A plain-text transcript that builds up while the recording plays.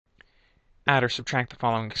Add or subtract the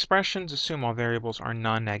following expressions. Assume all variables are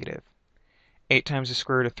non-negative. 8 times the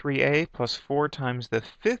square root of 3a plus 4 times the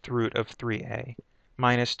fifth root of 3a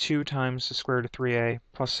minus 2 times the square root of 3a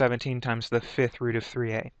plus 17 times the fifth root of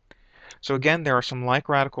 3a. So again, there are some like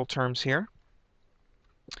radical terms here.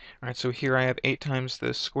 All right, so here I have 8 times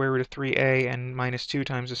the square root of 3a and minus 2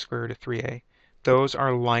 times the square root of 3a. Those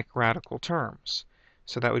are like radical terms.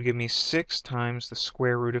 So that would give me 6 times the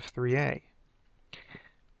square root of 3a.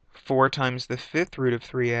 4 times the fifth root of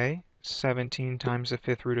 3a, 17 times the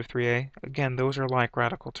fifth root of 3a. Again, those are like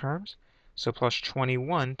radical terms. So plus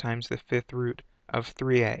 21 times the fifth root of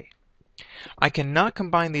 3a. I cannot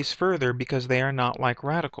combine these further because they are not like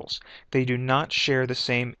radicals. They do not share the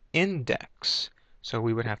same index. So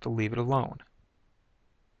we would have to leave it alone.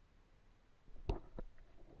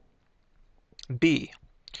 B.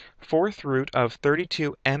 Fourth root of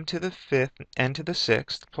 32m to the fifth n to the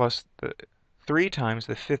sixth plus 3 times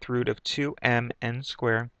the fifth root of 2mn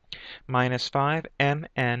squared minus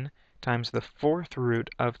 5mn times the fourth root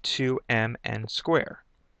of 2mn squared.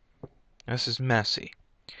 This is messy.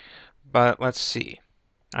 But let's see.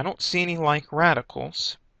 I don't see any like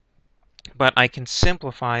radicals, but I can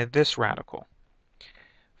simplify this radical.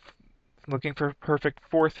 Looking for perfect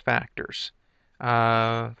fourth factors.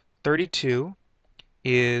 32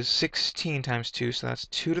 is 16 times 2, so that's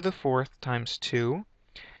 2 to the fourth times 2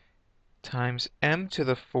 times m to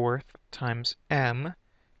the fourth times m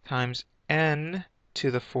times n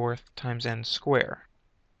to the fourth times n squared.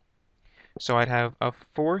 So I'd have a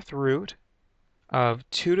fourth root of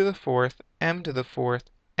 2 to the fourth, m to the fourth,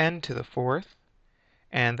 n to the fourth,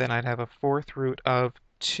 and then I'd have a fourth root of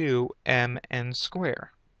 2mn squared.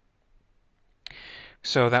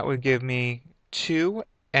 So that would give me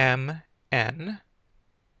 2mn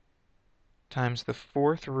times the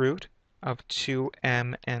fourth root of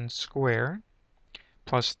 2mn squared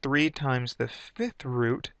plus 3 times the fifth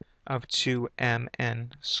root of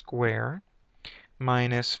 2mn squared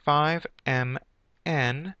minus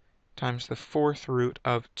 5mn times the fourth root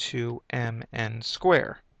of 2mn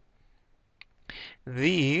squared.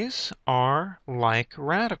 These are like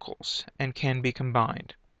radicals and can be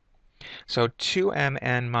combined. So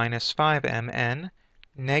 2mn minus 5mn,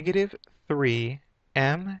 negative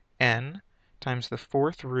 3mn times the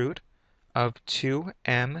fourth root of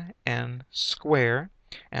 2mn squared,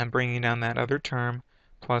 and bringing down that other term,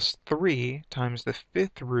 plus 3 times the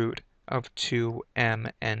fifth root of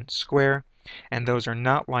 2mn squared. And those are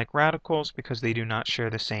not like radicals because they do not share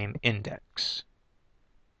the same index.